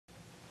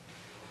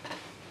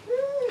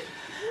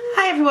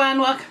everyone,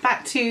 welcome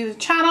back to the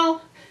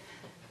channel.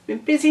 Been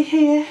busy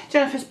here.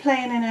 Jennifer's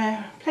playing in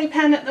her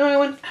playpen at the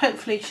moment.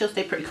 Hopefully she'll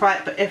stay pretty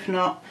quiet, but if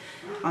not,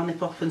 I'll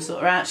nip off and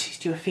sort her out. She's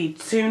due a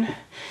feed soon.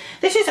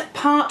 This is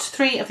part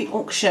 3 of the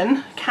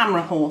auction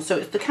camera haul. So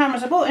it's the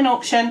cameras I bought in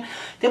auction.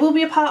 There will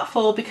be a part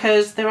 4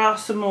 because there are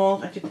some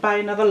more. I did buy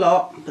another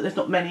lot, but there's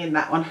not many in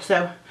that one.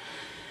 So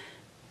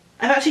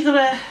I've actually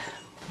got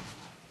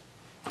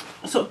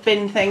a sort of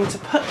bin thing to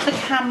put the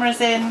cameras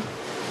in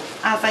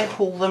as I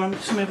haul them. I'm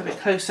just going to move a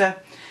bit closer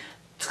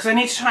because I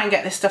need to try and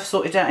get this stuff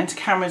sorted out into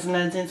cameras and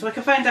lenses so I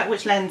can find out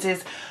which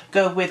lenses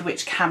go with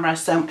which camera.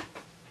 So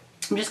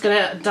I'm just going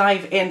to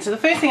dive in. So the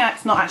first thing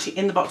that's not actually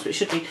in the box, but it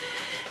should be,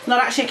 it's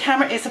not actually a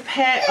camera, it's a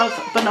pair of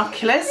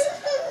binoculars.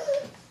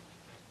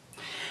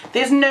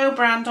 There's no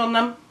brand on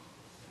them.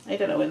 I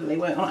don't know whether they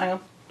work or not. Hang on,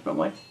 wrong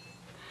way.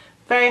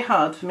 Very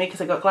hard for me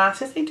because I've got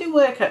glasses. They do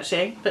work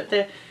actually, but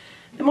they're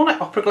more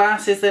like opera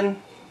glasses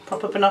than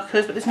proper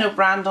binoculars, but there's no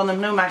brand on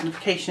them, no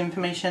magnification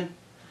information.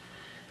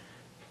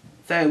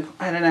 So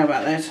I don't know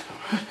about those.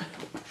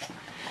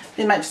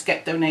 They might just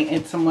get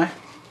donated somewhere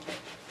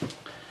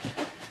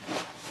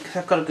because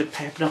I've got a good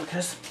pair of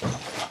binoculars.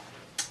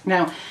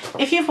 Now,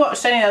 if you've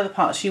watched any other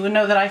parts, you will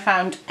know that I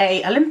found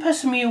a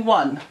Olympus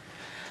Mu1,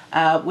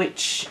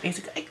 which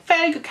is a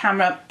very good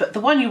camera, but the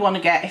one you want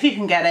to get, if you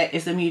can get it,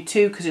 is the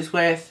Mu2 because it's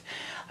worth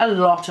a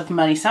lot of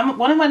money.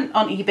 One went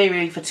on eBay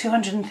really for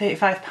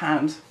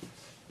 £235.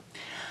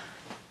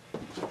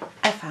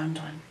 I found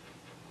one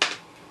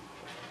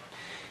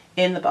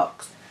in the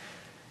box.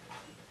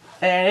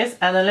 There it is,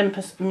 an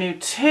Olympus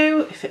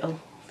Mu2, if it'll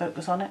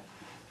focus on it.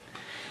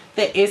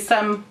 There is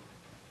some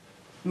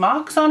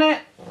marks on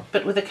it,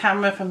 but with a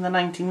camera from the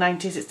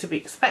 1990s it's to be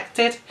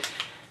expected.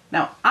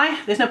 Now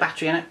there's no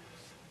battery in it.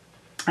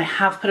 I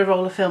have put a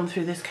roll of film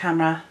through this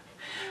camera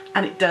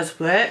and it does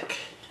work.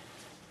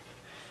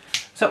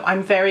 So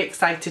I'm very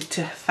excited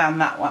to have found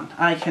that one,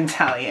 I can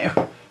tell you.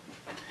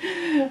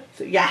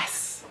 So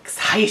yes,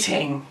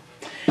 exciting.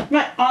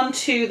 Right, on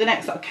to the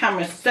next lot of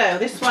cameras. So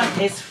this one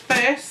is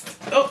first,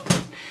 oh,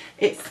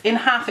 it's in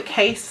half a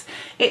case.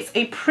 It's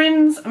a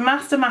Prinz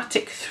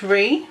Mastermatic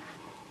 3.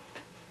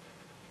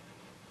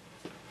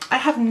 I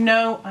have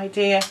no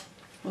idea.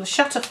 Well, the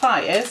shutter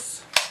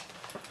fires,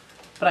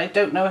 but I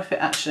don't know if it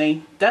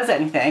actually does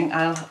anything.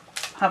 I'll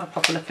have a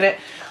proper look at it.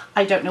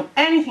 I don't know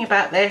anything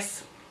about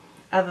this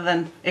other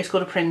than it's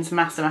called a Prinz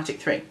Mastermatic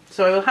 3.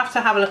 So I will have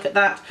to have a look at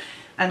that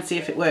and see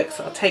if it works.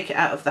 So I'll take it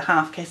out of the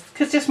half case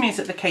because it just means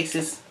that the case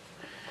is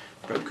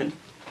broken.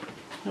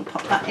 I'll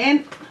pop that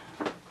in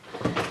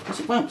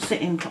because it won't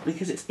sit in properly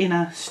because it's in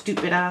a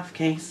stupid half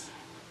case.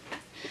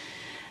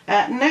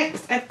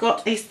 Next I've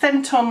got a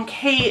Centon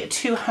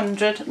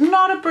K200,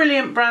 not a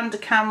brilliant brand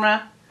of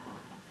camera,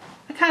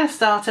 a kind of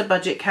starter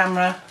budget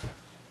camera.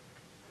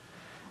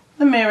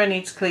 The mirror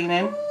needs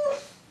cleaning,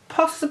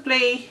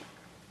 possibly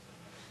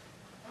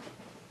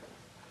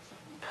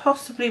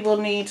will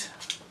need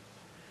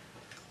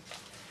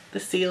the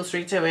seals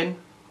redoing.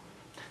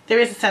 There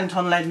is a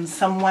Centon lens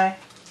somewhere.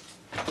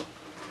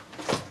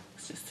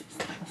 Let's just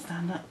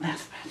stand up,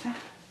 that's better.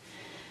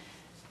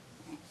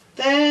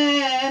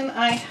 Then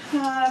I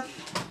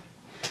have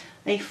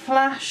a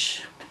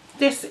flash.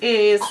 This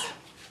is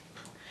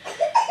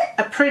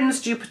a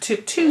Prinz Jupiter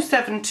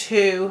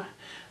 272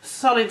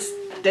 solid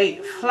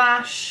state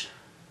flash.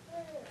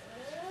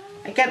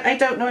 Again, I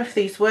don't know if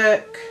these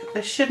work.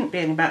 There shouldn't be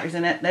any batteries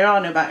in it. There are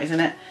no batteries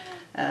in it.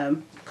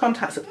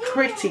 Contacts are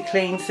pretty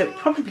clean, so it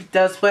probably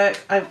does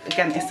work.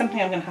 Again, it's something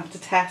I'm going to have to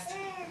test.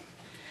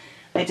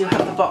 I do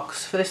have the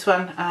box for this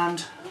one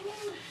and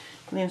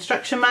the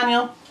instruction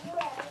manual,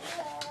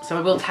 so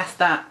I will test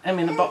that. I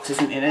mean, the box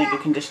isn't in any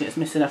good condition, it's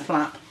missing a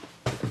flap.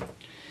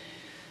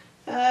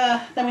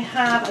 Then we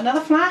have another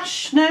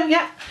flash.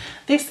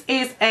 This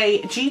is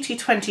a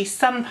GT20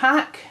 Sun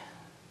Pack.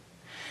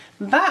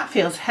 That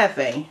feels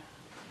heavy.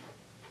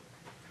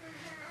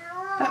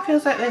 That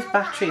feels like there's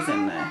batteries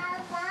in there.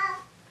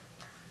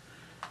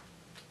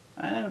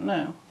 I don't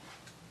know.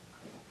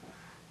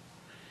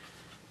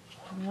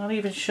 I'm not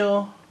even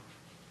sure.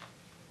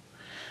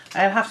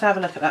 I'll have to have a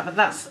look at that, but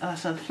that's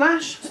another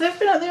flash. So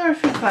there are a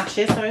few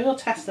flashes, so I will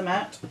test them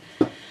out.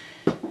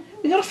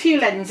 We've got a few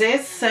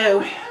lenses,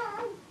 so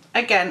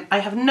again, I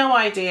have no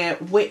idea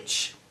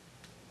which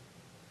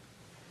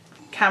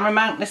camera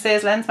mount this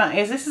is, lens mount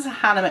is. This is a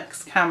Hahnemann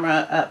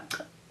camera,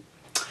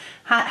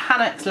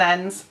 Hahnemann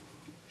lens,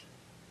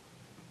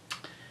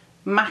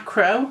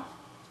 macro,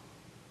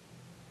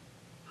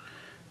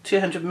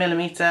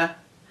 200mm,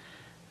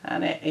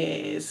 and it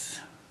is,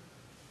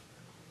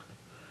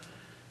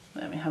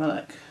 let me have a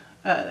look,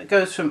 it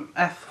goes from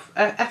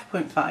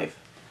f.5, so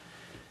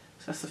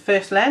that's the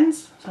first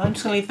lens. So I'm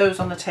just going to leave those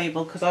on the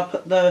table because I'll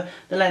put the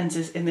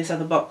lenses in this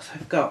other box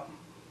I've got.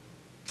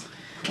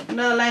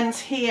 Another lens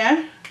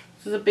here,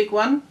 this is a big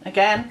one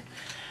again.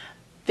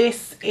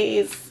 This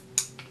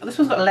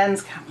one's got a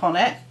lens cap on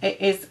it. It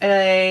is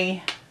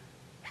a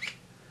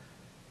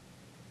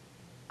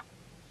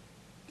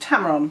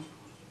Tamron.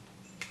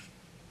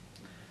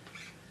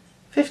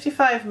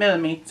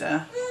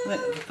 55mm.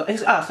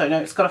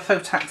 It's got a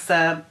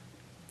Photax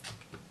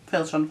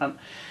filter on the front.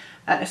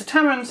 It's a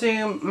Tamron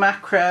zoom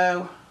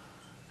macro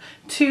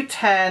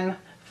 210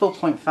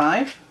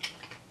 4.5.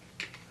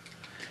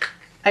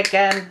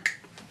 Again,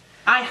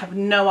 I have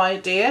no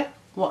idea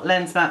what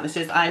lens mount this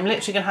is. I'm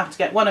literally going to have to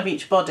get one of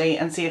each body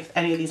and see if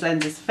any of these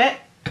lenses fit.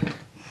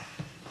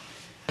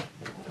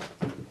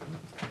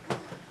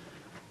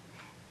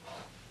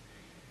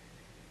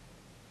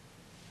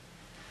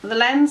 The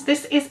lens,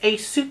 this is a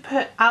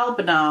Super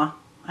Albanar.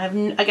 I have,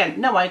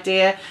 again, no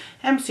idea.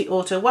 MC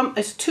Auto,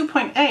 it's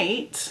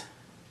 2.8,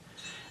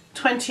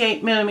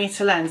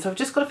 28mm lens. So I've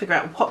just got to figure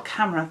out what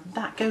camera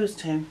that goes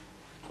to.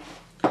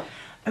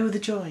 Oh, the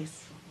joys.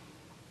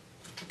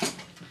 A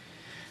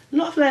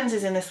lot of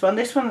lenses in this one.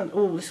 This one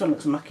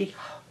looks mucky.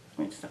 Let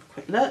me just have a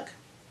quick look.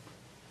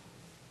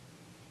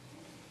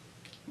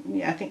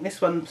 Yeah, I think this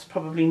one's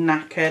probably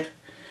knackered.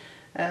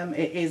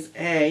 It is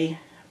a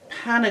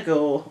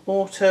Panagore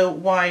Auto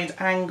wide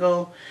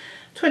angle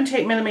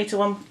 28mm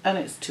one, and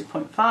it's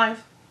 2.5.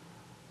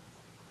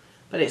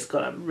 But it's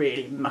got a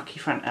really mucky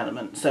front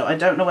element, so I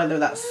don't know whether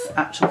that's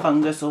actual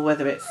fungus or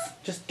whether it's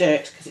just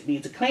dirt because it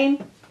needs a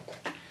clean.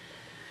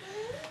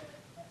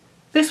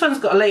 This one's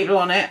got a label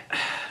on it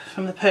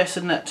from the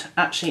person that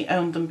actually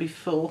owned them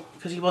before,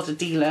 because he was a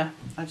dealer.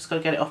 I've just got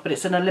to get it off, but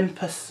it's an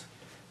Olympus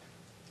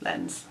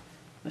lens,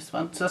 this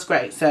one, so that's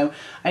great. So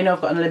I know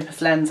I've got an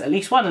Olympus lens, at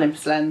least one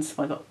Olympus lens,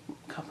 well, I've got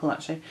a couple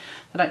actually,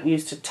 that I can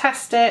use to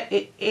test it.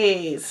 It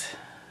is,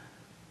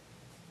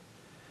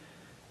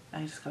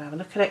 I just got to have a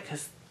look at it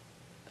because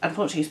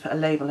unfortunately he's put a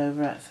label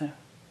over it. So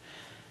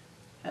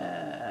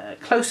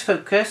close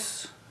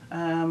focus,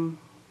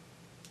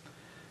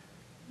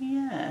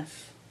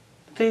 yes,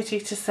 30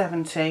 to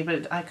 70,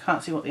 but I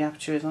can't see what the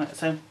aperture is on it,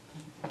 so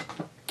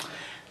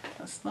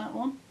that's that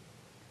one.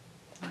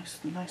 Nice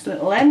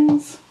little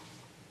lens.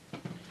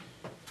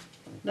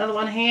 Another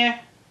one here.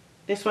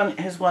 This one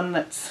is one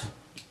that's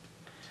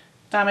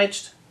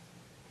damaged.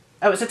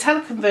 Oh, it's a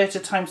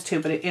teleconverter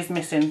 ×2, but it is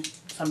missing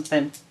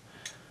something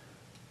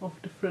off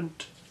the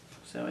front,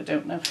 so I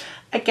don't know.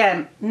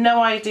 Again,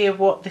 no idea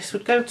what this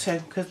would go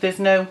to because there's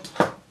no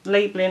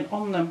labelling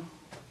on them.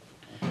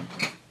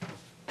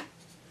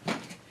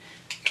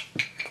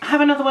 I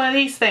have another one of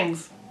these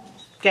things.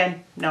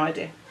 Again, no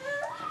idea.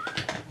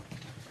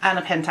 And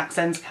a Pentax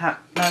lens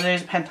cap. Now there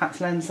is a Pentax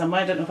lens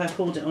somewhere. I don't know if I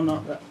pulled it or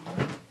not. But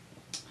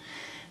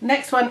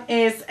next one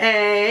is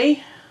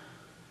a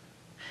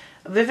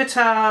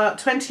Vivitar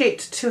 28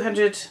 to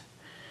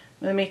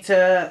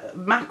 200mm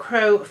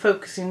macro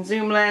focusing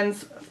zoom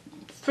lens,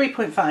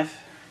 3.5.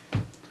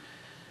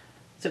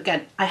 So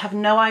again, I have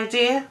no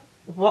idea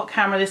what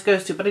camera this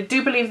goes to, but I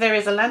do believe there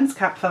is a lens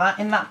cap for that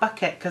in that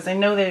bucket because I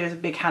know there is a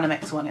big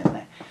Hanimex one in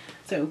there.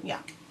 So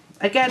yeah,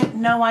 again,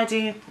 no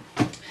idea.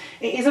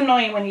 It is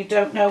annoying when you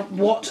don't know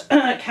what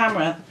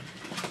camera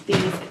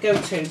these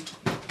go to.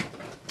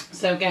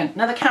 So again,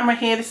 another camera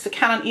here. This is a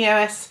Canon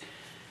EOS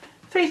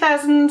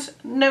 3000,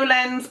 no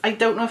lens. I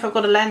don't know if I've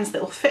got a lens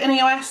that will fit an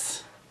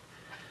EOS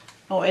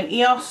or an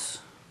EOS,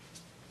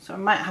 so I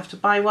might have to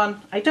buy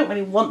one. I don't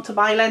really want to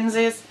buy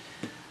lenses,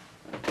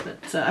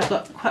 but I've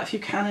got quite a few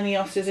Canon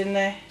EOSs in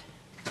there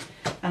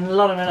and a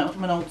lot of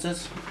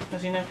Minoltas,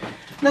 as you know.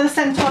 Another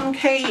Centon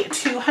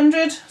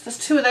K200, there's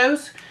two of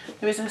those.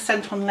 There is a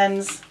Centon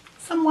lens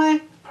somewhere,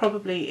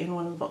 probably in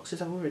one of the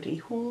boxes I've already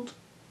hauled.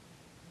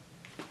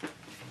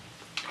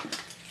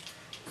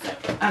 So,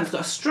 and it's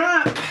got a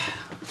strap. So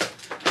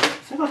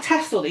I've got to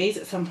test all these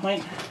at some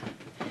point.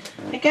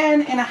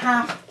 Again, in a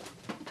half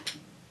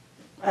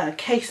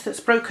case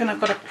that's broken,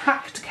 I've got a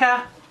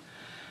Praktica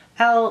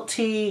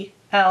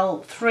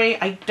LTL3.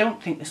 I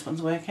don't think this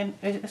one's working.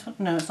 Is it this one?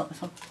 No, it's not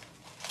this one.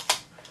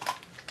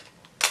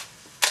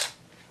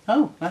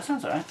 Oh, that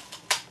sounds alright.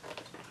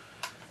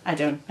 I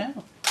don't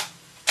know.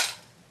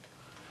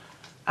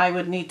 I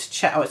would need to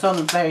check. Oh, it's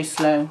on very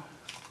slow.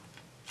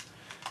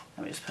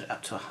 Let me just put it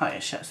up to a higher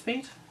shutter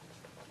speed.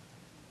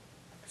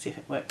 See if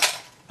it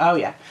works. Oh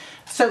yeah.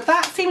 So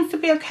that seems to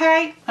be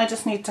okay. I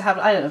just need to have,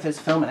 I don't know if there's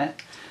a film in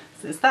it.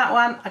 So it's that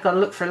one. I've got to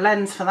look for a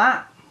lens for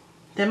that.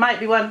 There might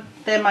be one,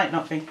 there might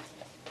not be.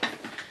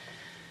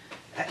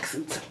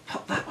 Excellent. So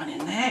pop that one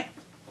in there.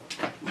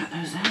 Put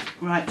those in.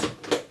 Right. So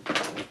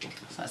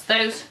that's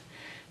those.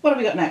 What have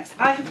we got next?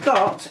 I have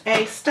got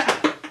a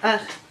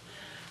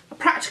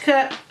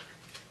Praktica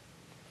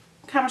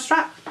camera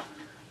strap.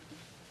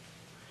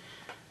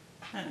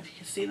 I don't know if you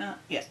can see that.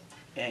 Yeah,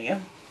 there you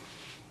go.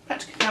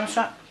 Praktica camera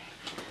strap.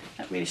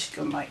 That really should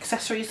go in my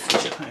accessories.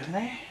 Just over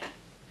there.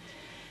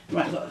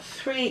 Right, I've got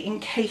 3 in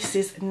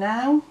cases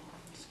now.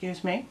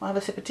 Excuse me, I'll have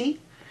a sip of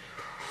tea.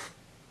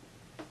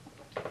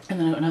 And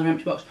then I've got another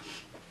empty box.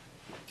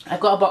 I've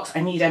got a box I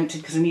need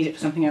emptied because I need it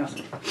for something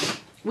else.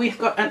 We've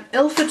got an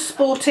Ilford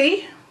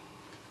Sporty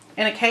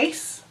in a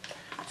case.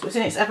 So it's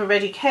in its ever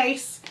ready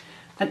case.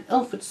 An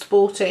Ilford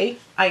Sporty.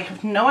 I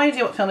have no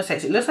idea what film it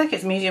takes. It looks like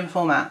it's medium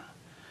format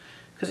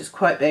because it's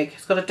quite big.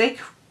 It's got a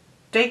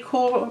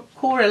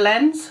Decora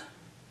lens.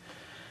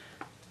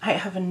 I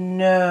have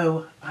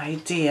no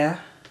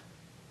idea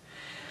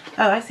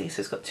Oh, I see.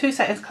 So it's got 2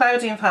 settings,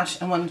 cloudy and flash,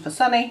 and 1 for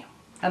sunny,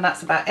 and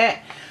that's about it.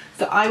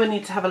 So I would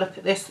need to have a look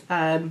at this.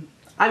 I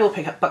will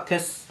pick up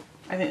Butkus,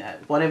 I think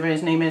whatever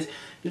his name is,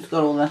 who's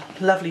got all the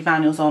lovely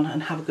manuals on,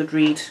 and have a good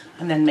read,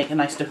 and then make a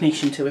nice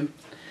donation to him.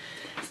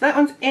 So that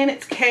one's in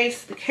its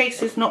case. The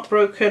case is not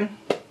broken.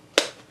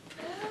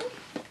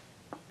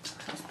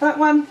 That's that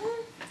one.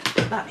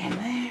 Put that in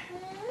there.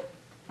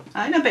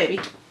 I know, baby.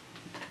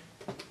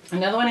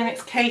 Another one in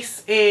its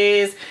case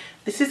is,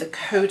 this is a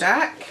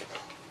Kodak.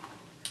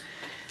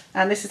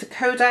 And this is a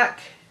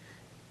Kodak,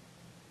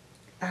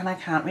 and I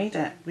can't read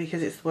it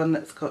because it's the one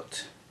that's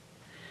got,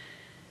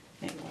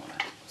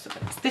 so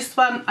it's this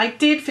one. I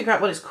did figure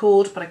out what it's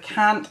called, but I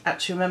can't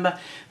actually remember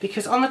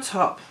because on the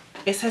top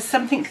it says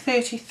something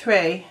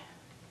 33.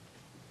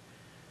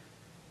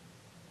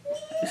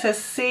 It says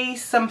C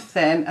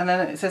something, and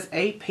then it says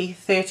AP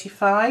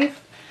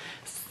 35.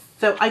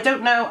 So I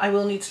don't know, I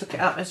will need to look it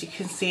up. As you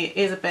can see, it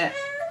is a bit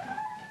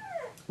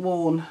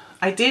worn.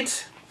 I did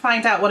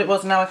find out what it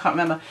was, now I can't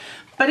remember.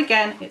 But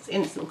again, it's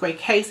in its little grey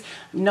case.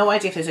 No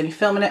idea if there's any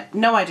film in it,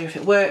 no idea if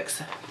it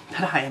works,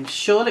 but I am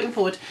sure looking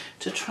forward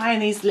to trying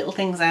these little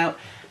things out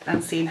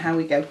and seeing how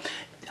we go.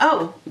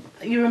 Oh,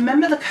 you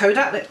remember the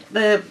Kodak,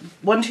 the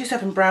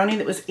 127 Brownie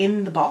that was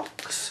in the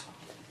box?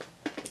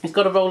 It's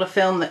got a roll of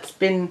film that's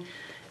been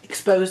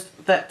exposed,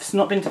 that's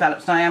not been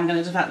developed, and I am going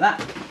to develop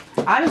that.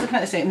 I was looking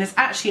at this thing, and there's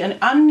actually an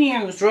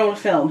unused roll of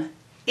film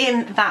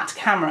in that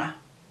camera.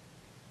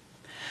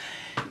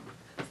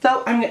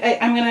 So I'm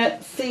going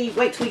to see,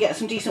 wait till we get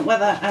some decent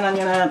weather, and I'm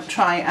going to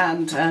try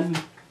and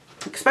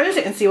expose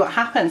it and see what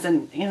happens,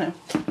 and, you know,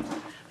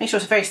 make sure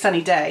it's a very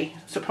sunny day,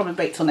 so probably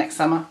wait till next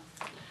summer.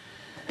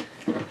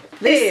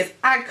 This is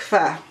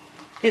Agfa.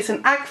 It's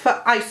an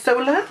Agfa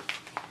Isola.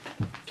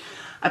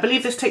 I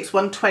believe this takes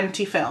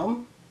 120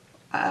 film.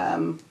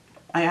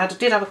 I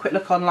did have a quick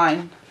look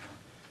online.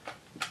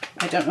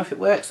 I don't know if it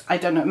works. I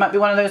don't know. It might be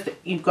one of those that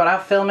you've got to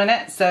have film in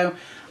it, so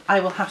I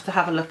will have to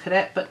have a look at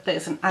it, but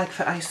there's an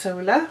Agfa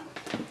Isola.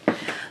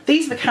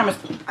 These are the cameras.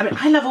 I mean,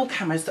 I love all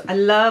cameras. I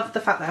love the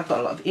fact that I've got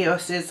a lot of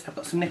EOS's, I've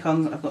got some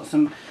Nikons, I've got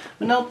some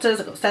Minoltas,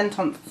 I've got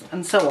Centons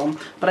and so on,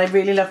 but I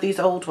really love these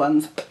old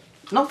ones.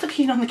 Not so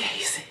keen on the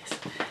cases,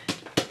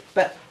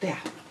 but yeah.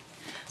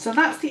 So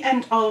that's the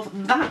end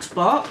of that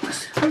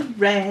box.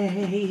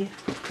 Hooray!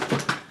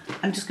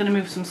 I'm just going to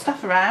move some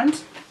stuff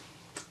around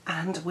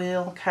and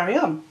we'll carry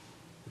on.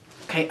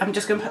 Okay, I'm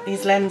just going to put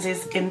these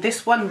lenses in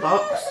this one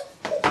box.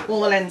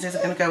 All the lenses are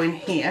going to go in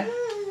here.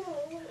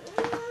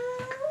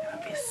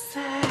 Won't be a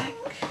sec.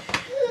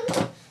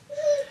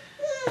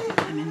 Get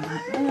them in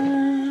like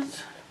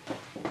that.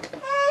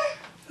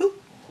 Ooh,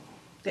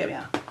 there we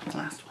are.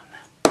 Last one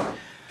now.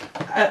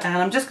 And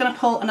I'm just going to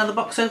pull another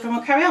box over and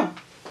we'll carry on.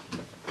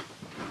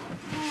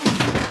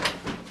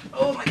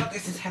 Oh my god,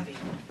 this is heavy.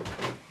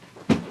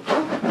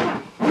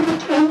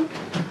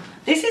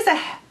 This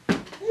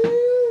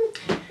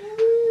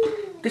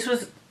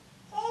is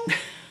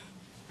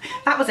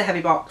that was a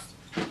heavy box.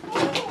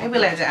 I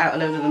will edit out a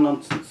load of the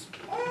nonsense.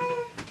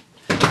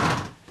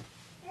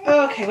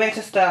 Okay, where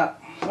to start?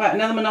 Right,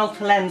 another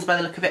Minolta lens by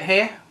the look of it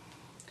here.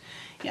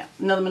 Yeah,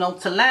 another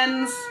Minolta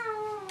lens.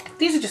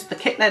 These are just the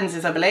kit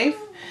lenses, I believe.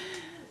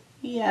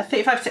 Yeah,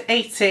 35 to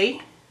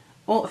 80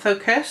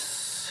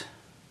 autofocus.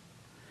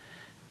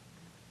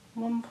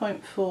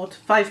 1.4 to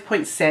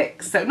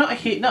 5.6. So not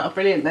a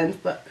brilliant lens,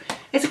 but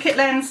it's a kit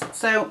lens,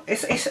 so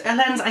it's a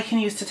lens I can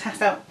use to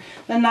test out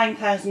the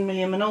 9000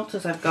 million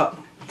Minoltas I've got.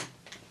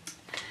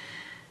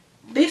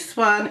 This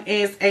one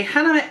is a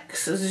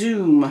Hanamex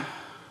Zoom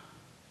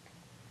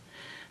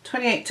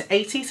 28 to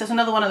 80, so it's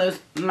another one of those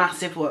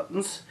massive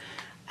ones.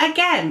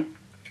 Again,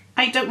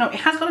 I don't know,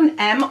 it has got an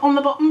M on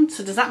the bottom,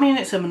 so does that mean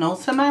it's a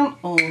Minolta mount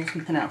or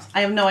something else?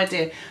 I have no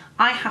idea.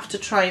 I have to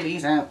try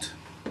these out.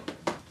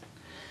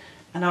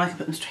 And now I can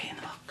put them straight in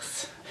the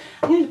box.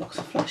 I need a box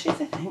of flashes,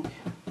 I think.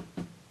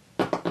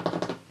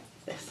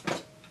 This.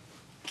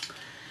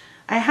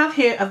 I have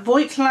here a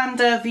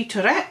Voigtlander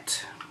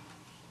Vitorette.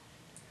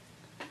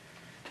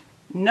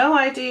 No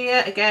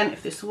idea, again,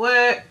 if this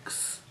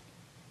works.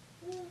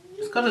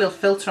 It's got a little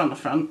filter on the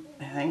front,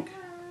 I think.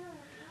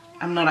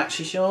 I'm not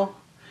actually sure.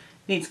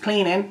 Needs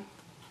cleaning.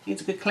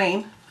 Needs a good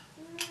clean.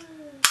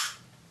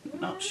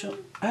 Not sure.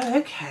 Oh,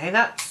 okay,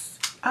 that's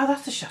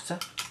the shutter.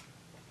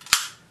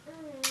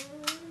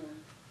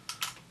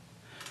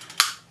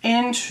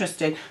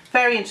 Interesting,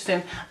 very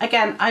interesting.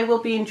 Again, I will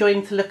be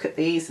enjoying to look at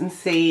these and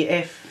see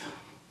if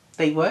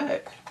they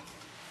work.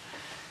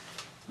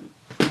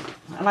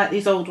 I like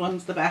these old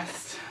ones the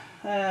best.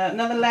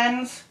 Another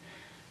lens.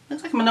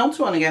 Looks like a Minolta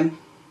one again.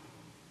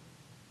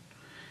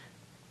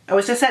 Oh,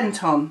 it's a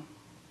Centon.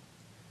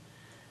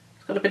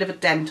 It's got a bit of a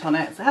dent on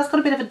it. So it has got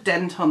a bit of a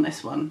dent on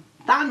this one.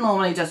 That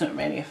normally doesn't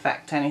really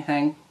affect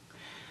anything.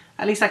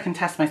 At least I can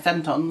test my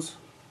Centons.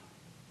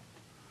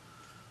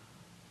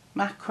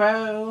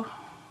 Macro.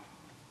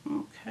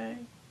 Okay.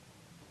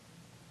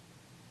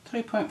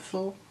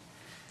 3.4.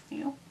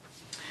 Yeah.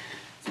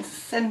 This is a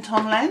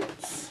Centon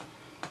lens.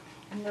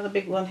 Another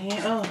big one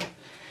here. Oh,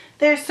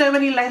 there are so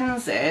many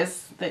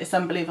lenses that it's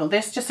unbelievable.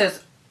 This just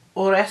says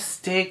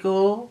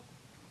Orestigo,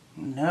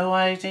 no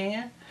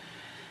idea.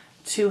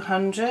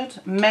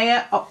 200.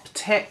 Meyer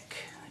Optic.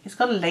 It's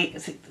got a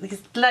label.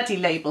 These bloody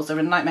labels are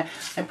a nightmare.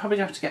 I'm probably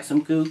going to have to get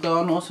some Google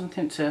on or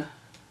something to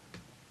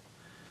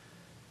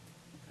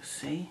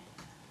see.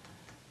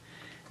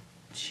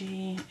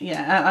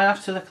 Yeah, I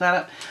have to look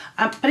that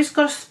up. But it's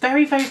got a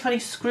very, very funny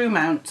screw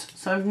mount,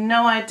 so I have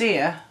no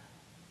idea.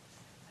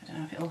 I don't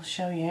know if it'll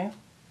show you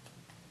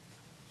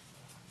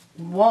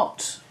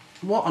what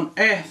on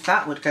earth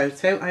that would go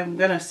to. I'm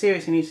going to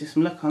seriously need to do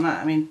some look on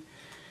that. I mean,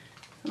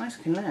 it's a nice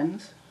looking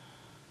lens.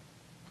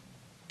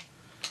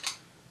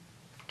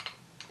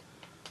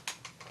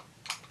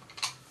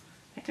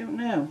 I don't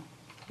know.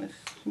 There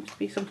seems to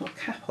be some sort of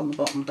cap on the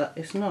bottom, but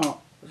it's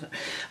not.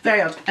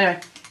 Very odd. Anyway,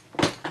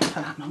 enough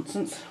of that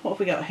nonsense. What have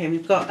we got here?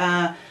 We've got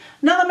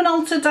another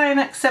Minolta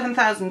Dionyx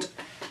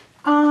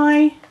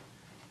 7000i.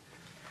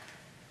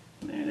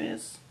 There it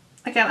is.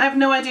 Again, I have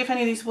no idea if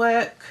any of these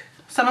work.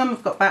 Some of them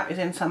have got batteries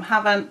in, some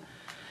haven't.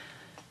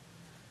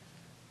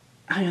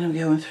 I'm going to be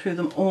going through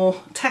them all,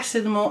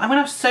 testing them all. I'm going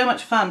to have so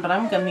much fun, but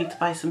I'm going to need to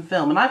buy some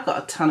film, and I've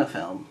got a ton of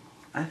film.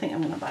 I think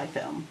I'm going to buy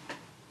film.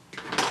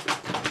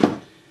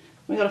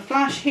 We've got a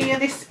flash here.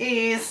 This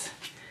is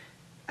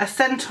a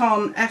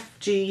Centon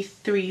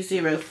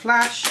FG30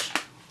 flash.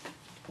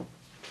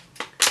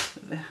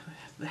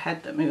 The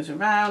head that moves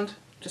around.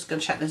 Just going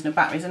to check there's no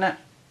batteries in it.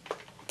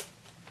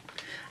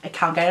 I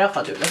can't get it off,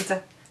 I'll do it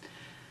later.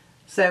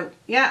 So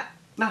yeah,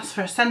 that's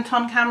for a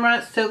Centon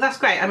camera. So that's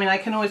great. I mean, I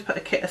can always put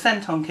a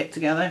Centon kit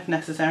together if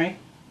necessary.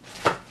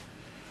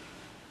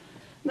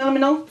 Another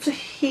Minolta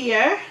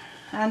here.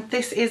 And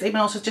this is a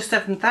Minolta just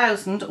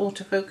 7000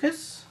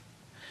 autofocus.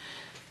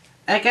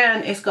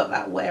 Again, it's got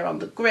that wear on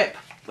the grip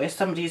where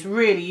somebody's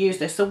really used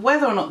this. So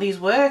whether or not these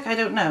work, I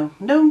don't know.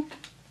 No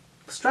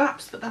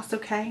straps, but that's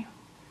okay.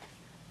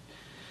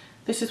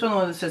 This is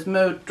one that says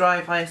mode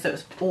drive ISO, so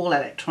it's all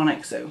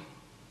electronic. So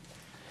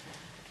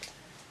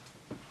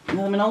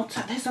another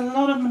Minolta. There's a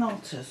lot of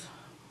Minoltas.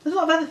 There's a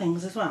lot of other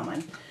things as well,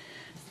 man.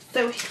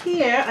 So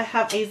here I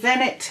have a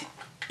Zenit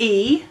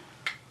E.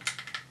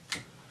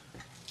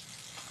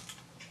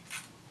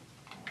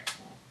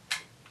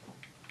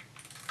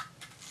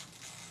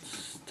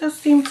 Does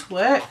seem to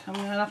work. I'm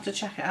going to have to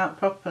check it out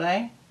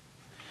properly.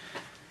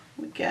 There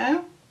we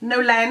go. No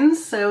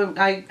lens, so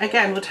I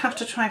again would have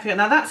to try and figure out.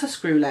 Now that's a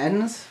screw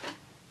lens,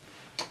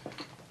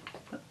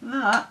 but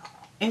that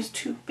is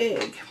too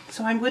big.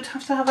 So I would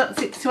have to have a,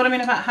 see what I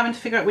mean about having to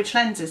figure out which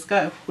lenses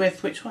go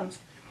with which ones.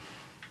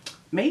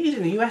 Made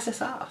in the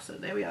USSR, so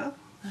there we are.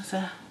 That's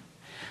a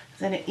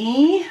Zenit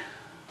E.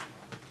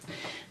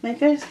 My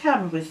first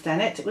camera was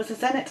Zenit. It was a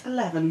Zenit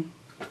 11.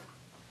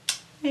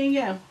 There you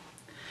go.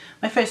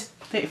 My first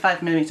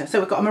 35mm. So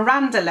we've got a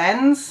Miranda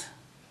lens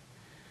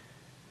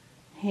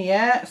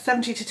here,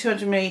 70 to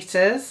 200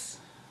 millimeters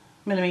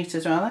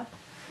rather.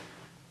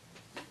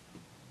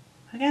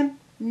 Again,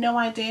 no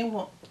idea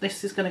what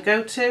this is going to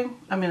go to.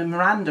 I mean, a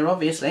Miranda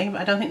obviously,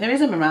 but I don't think there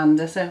is a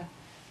Miranda, so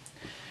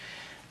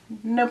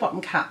no bottom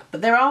cap.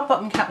 But there are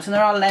bottom caps and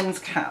there are lens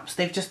caps.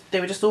 They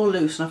were just all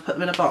loose, and I've put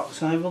them in a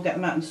box, and I will get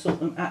them out and sort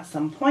them at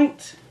some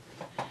point.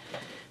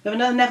 We have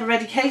another Never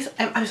Ready case.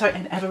 I'm sorry,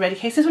 an Ever Ready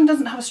case. This one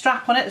doesn't have a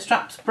strap on it. The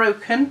strap's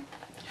broken.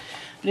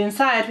 But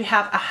inside we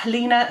have a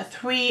Helena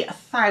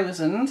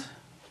 3000.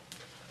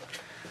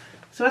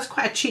 So that's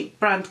quite a cheap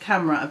brand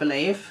camera, I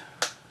believe.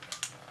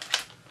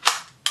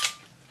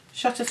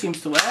 Shutter seems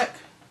to work.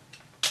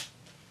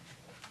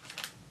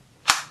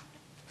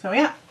 So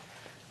yeah,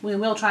 we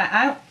will try it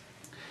out.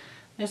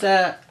 There's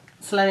a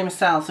selenium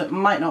cell, so it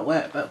might not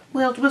work, but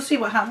we'll see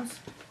what happens.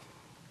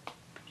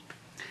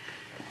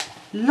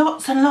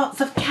 Lots and lots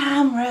of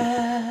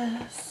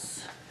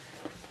cameras.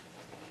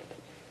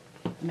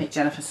 I'll make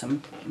Jennifer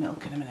some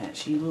milk in a minute.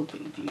 She will be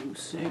due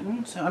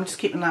soon. So I'm just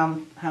keeping an eye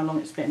on how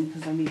long it's been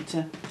because I need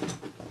to.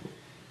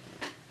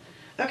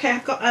 Okay,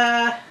 I've got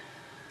oh,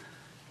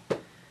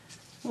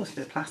 there's a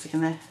bit of plastic in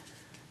there.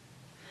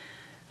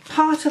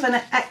 Part of an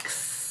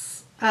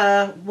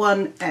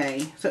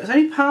X1A. So it's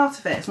only part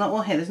of it. It's not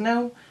all here. There's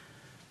no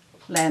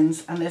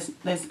lens and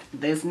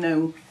there's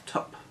no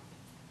top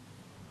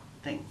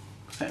thing.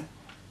 So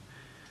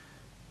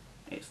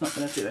it's not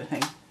going to do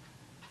anything.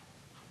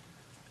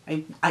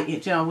 You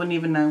know, I wouldn't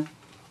even know.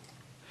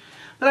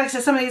 But like I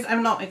said, some of these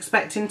I'm not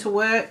expecting to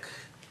work.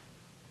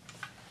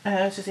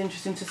 It's just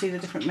interesting to see the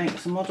different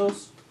makes and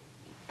models.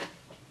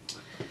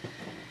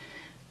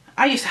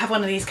 I used to have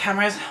one of these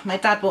cameras. My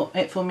dad bought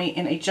it for me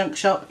in a junk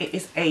shop. It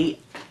is a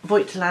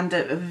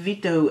Voigtlander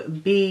Vito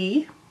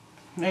B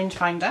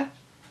rangefinder.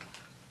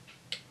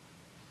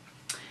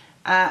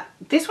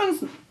 This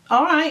one's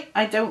alright.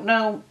 I don't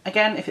know,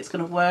 again, if it's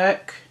going to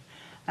work.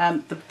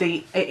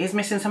 It is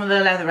missing some of the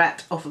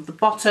leatherette off of the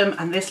bottom,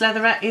 and this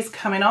leatherette is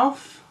coming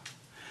off.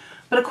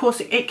 But of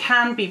course it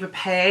can be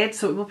repaired,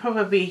 so it will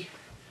probably,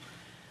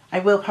 I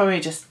will probably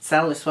just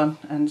sell this one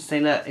and say,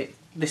 look,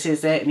 this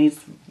is it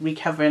needs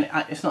recovering.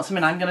 It's not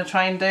something I'm going to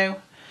try and do.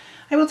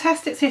 I will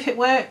test it, see if it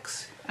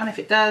works, and if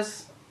it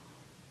does,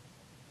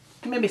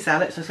 maybe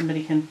sell it so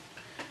somebody can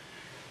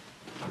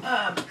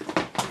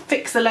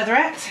fix the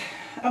leatherette.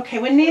 Okay,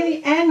 we're near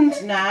the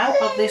end now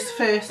of this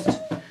first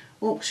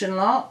auction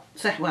lot.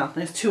 So, well,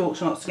 there's 2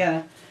 auction lots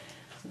together.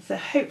 So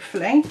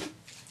hopefully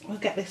we'll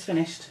get this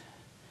finished.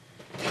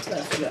 We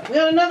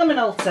got another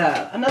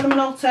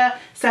Minolta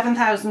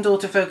 7000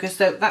 autofocus.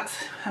 So that's,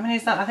 how many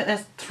is that? I think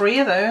there's 3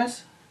 of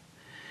those.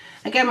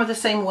 Again with the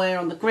same wear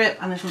on the grip,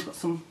 and this one's got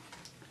some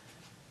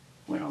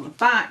wear on the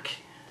back.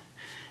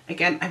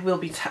 Again, I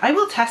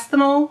will test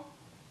them all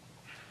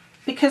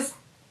because,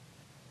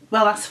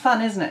 well, that's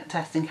fun, isn't it?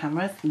 Testing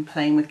cameras and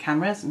playing with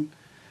cameras, and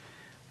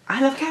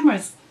I love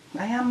cameras.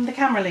 I am the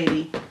camera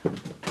lady.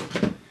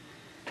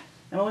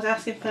 I'm always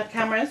asking for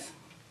cameras.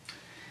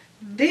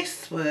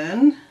 This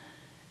one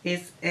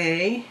is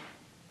I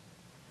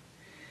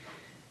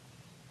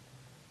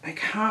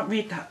can't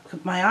read that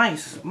with my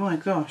eyes. Oh my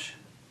gosh.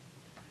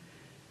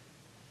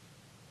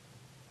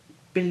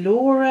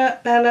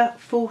 Bellora Bella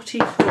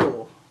 44.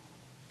 Look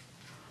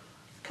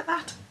at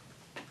that.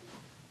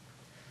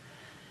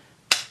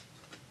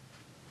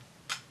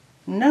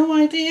 No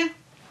idea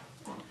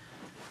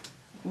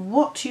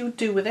what you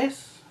do with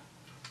this.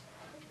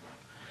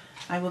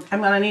 I'm going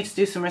to need to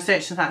do some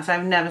research on that, because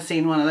I've never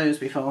seen one of those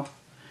before.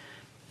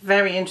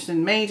 Very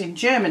interesting. Made in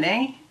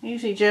Germany.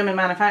 Usually German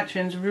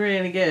manufacturing is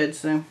really good,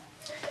 so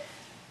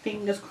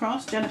fingers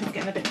crossed. Jennifer's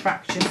getting a bit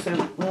fractured,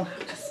 so we'll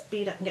have to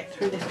speed up and get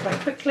through this quite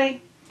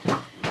quickly.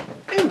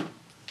 Ooh.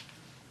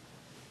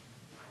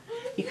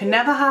 You can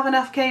never have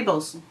enough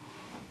cables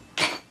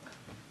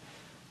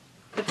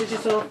for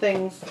digital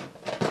things.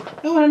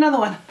 Oh, and another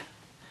one.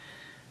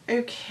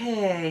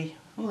 Okay.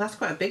 Oh, that's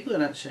quite a big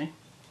one actually.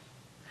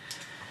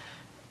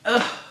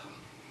 Ugh.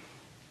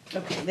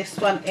 Okay, this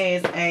one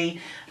is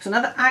it's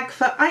another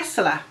Agfa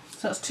Isola.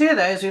 So it's 2 of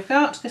those we've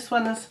got. This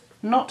one is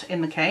not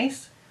in the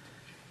case,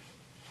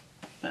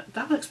 but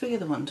that looks bigger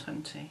than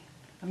 120.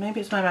 And maybe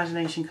it's my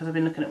imagination because I've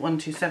been looking at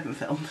 127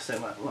 film for so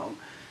much long.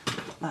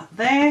 Put that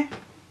there.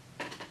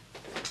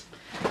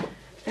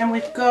 Then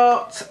we've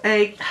got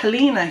a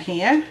Helena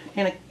here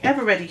in an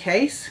ever-ready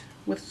case.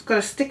 It's got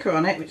a sticker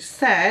on it which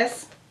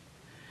says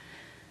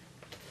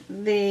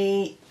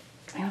the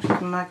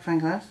magnifying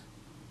glass.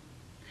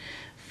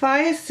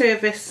 Fire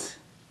Service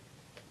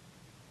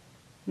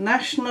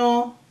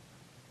National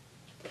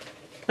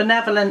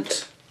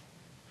Benevolent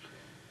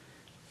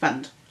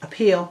Fund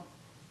Appeal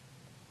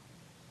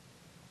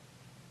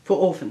for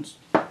Orphans.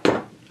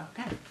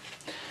 Okay.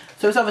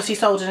 So it's obviously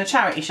sold in a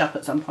charity shop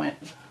at some point,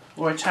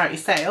 or a charity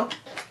sale.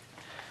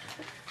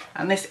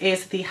 And this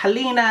is the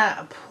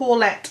Helena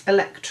Paulette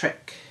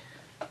Electric.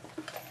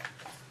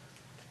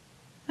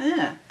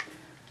 Yeah.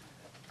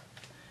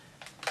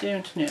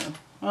 Don't know.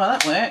 Well,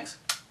 that works.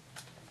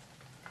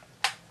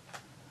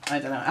 I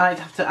don't know. I'll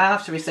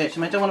have to research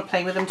them. I don't want to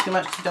play with them too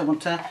much because I don't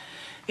want to,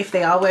 if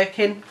they are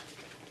working,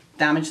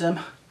 damage them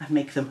and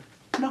make them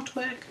not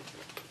work.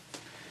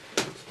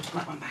 Put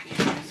that one back in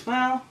there as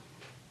well.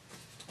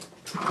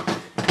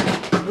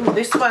 Ooh,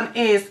 this one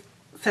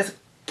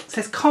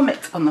says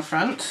Comet on the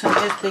front. So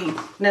there's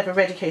the Never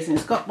Ready case, and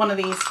it's got one of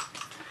these.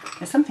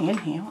 There's something in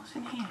here. What's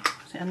in here?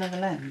 Is it another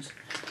lens?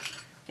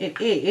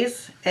 It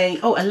is a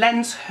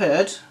lens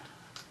hood.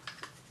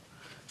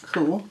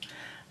 Cool.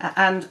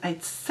 And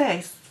I'd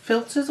say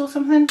filters or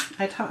something.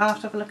 I'll have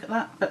to have a look at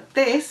that. But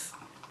this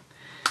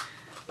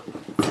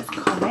says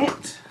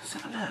Comet. Let's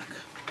have a look.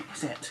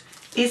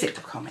 Is it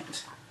a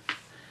Comet?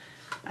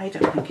 I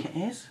don't think it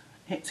is.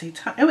 It's it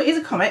is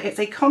a Comet. It's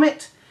a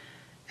Comet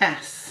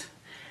S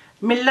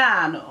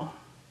Milano.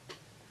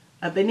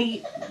 A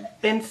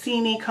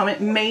Bensini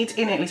Comet made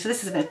in Italy. So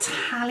this is an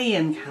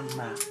Italian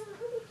camera.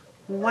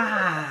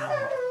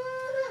 Wow.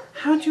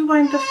 How do you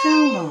wind the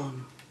film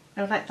on?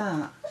 Oh, like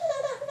that.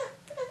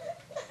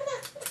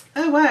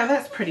 Oh wow,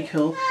 that's pretty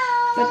cool.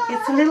 But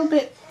it's a little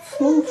bit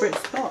small for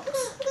its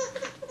box.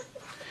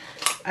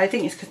 I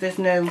think it's because there's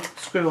no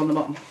screw on the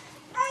bottom.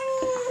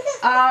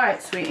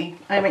 Alright, sweetie.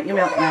 I make your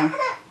milk now.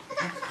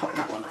 Let's pop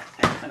that one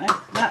there for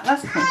now.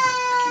 That's cool.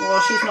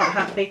 Oh, she's not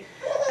happy.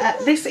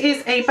 This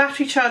is a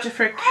battery charger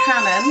for a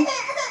Canon.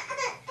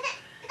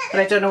 But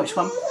I don't know which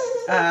one.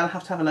 I'll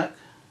have to have a look.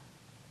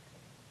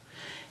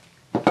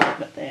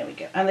 But there we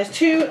go. And there's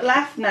 2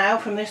 left now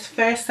from this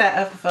first set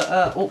of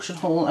auction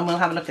haul, and we'll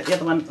have a look at the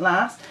other one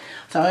last.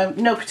 So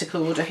no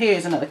particular order.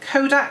 Here's another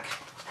Kodak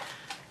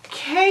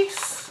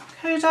case.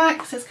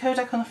 Kodak, it says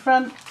Kodak on the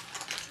front.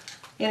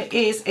 It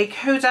is a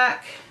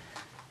Kodak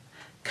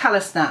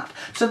Color Snap.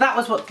 So that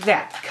was what,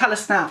 yeah, Color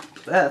Snap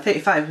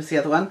 35 was the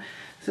other one.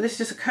 So this is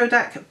just a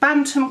Kodak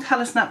Bantam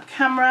Color Snap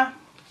camera.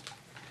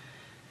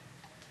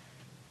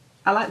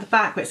 I like the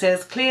back where it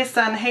says clear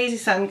sun, hazy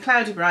sun,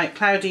 cloudy bright,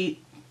 cloudy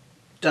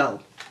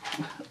dull.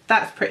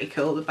 That's pretty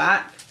cool, the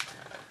back.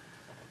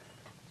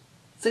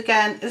 So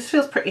again, this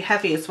feels pretty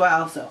heavy as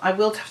well, so I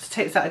will have to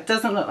take this out. It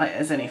doesn't look like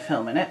there's any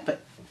film in it,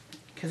 but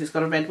because it's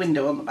got a red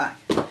window on the back.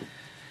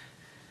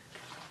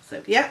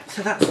 So yeah,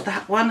 so that's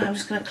that one. I'm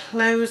just going to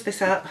close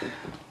this up.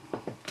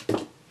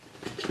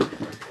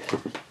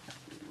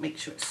 Make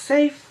sure it's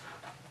safe.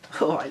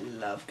 Oh, I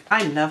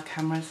love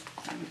cameras.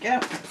 There we go,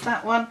 that's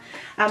that one.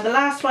 And the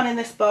last one in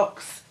this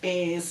box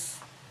is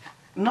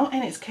not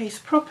in its case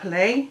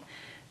properly.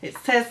 It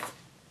says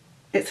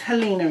it's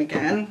Helena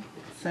again,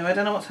 so I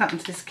don't know what's happened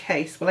to this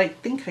case. Well, I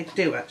think I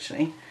do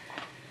actually,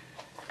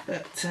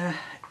 but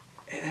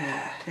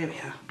here we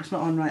are. It's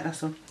not on right,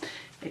 that's all.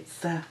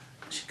 It's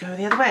should go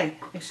the other way.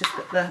 It's just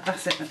got the,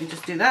 that's it. Let me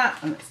just do that,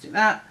 and let's do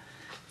that.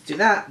 Let's do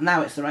that.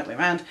 Now it's the right way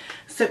around.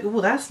 So,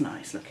 oh, that's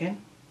nice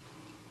looking.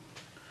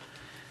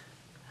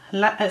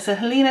 It's a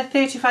Helena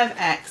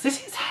 35X.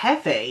 This is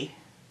heavy,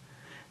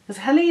 because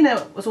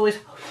Helena was always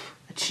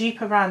a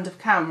cheaper brand of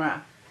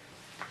camera.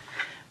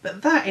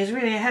 But that is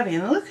really heavy,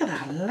 and look at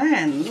that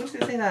lens. What does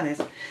it say that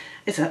is?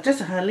 It's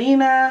just a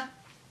Helena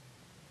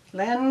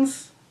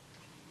lens.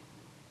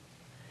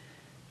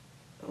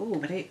 Oh,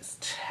 but it's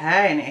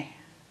tiny.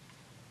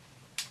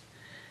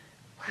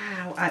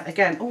 Wow,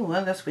 again, oh,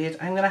 well, that's weird.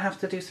 I'm going to have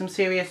to do some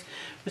serious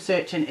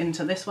researching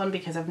into this one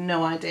because I've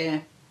no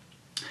idea.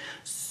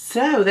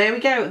 So, there we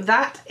go.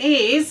 That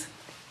is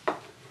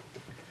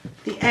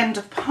the end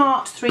of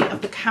part 3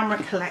 of the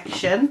camera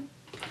collection.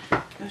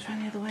 Goes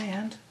around the other way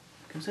and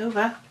goes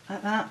over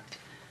like that.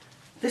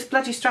 This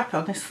bloody strap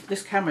on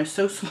this camera is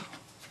so small.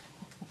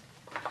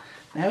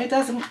 No, it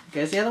doesn't. It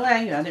goes the other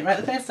way. You had it right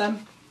the first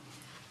time.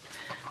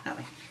 That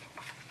way.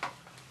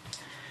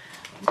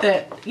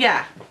 But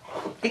yeah,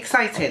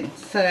 exciting.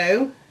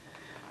 So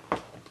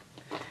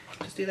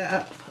just do that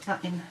up, put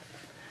that in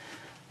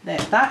there.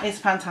 That is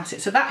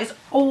fantastic. So that is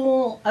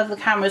all of the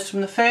cameras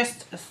from the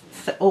first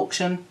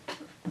auction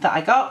that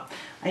I got.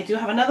 I do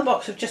have another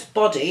box of just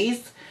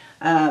bodies,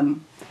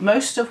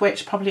 most of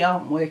which probably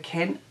aren't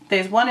working.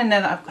 There's one in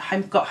there that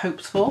I've got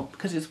hopes for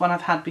because it's one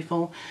I've had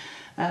before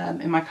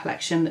in my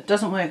collection that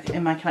doesn't work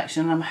in my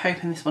collection, and I'm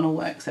hoping this one will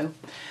work, so I'm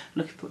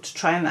looking forward to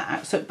trying that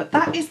out. So, but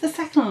that is the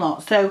second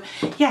lot. So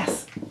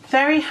yes,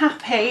 very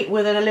happy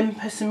with an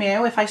Olympus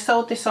Mio. If I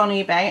sold this on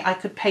eBay, I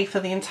could pay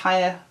for the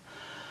entire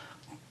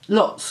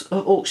lots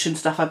of auction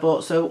stuff I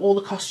bought, so all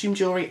the costume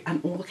jewellery and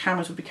all the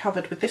cameras would be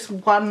covered with this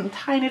one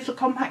tiny little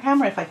compact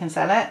camera. If I can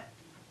sell it,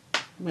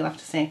 we'll have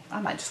to see.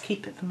 I might just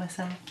keep it for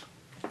myself.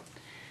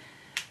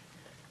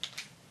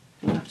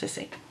 We'll have to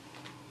see.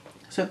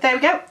 So there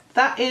we go.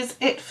 That is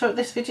it for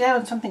this video,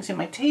 and something's in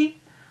my tea.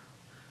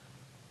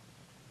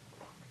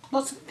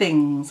 Lots of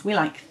things. We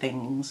like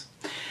things.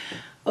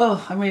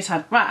 Oh, I'm really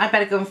tired. Right, I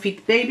better go and feed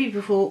the baby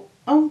before...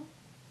 Oh,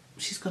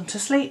 she's gone to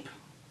sleep.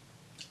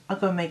 I'll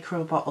go and make her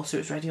a bottle so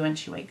it's ready when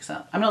she wakes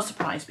up. I'm not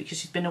surprised because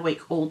she's been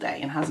awake all day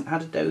and hasn't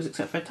had a doze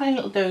except for a tiny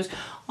little doze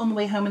on the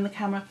way home in the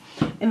camera.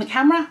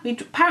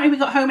 Apparently we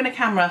got home in a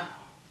camera.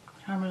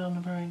 Camera's on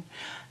the brain.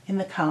 In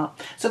the car.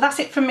 So that's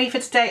it from me for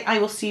today. I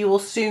will see you all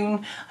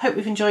soon. Hope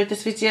you've enjoyed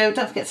this video.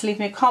 Don't forget to leave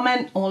me a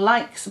comment or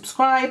like,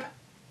 subscribe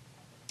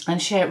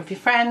and share it with your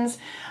friends,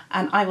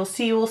 and I will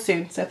see you all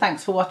soon. So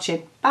thanks for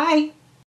watching. Bye.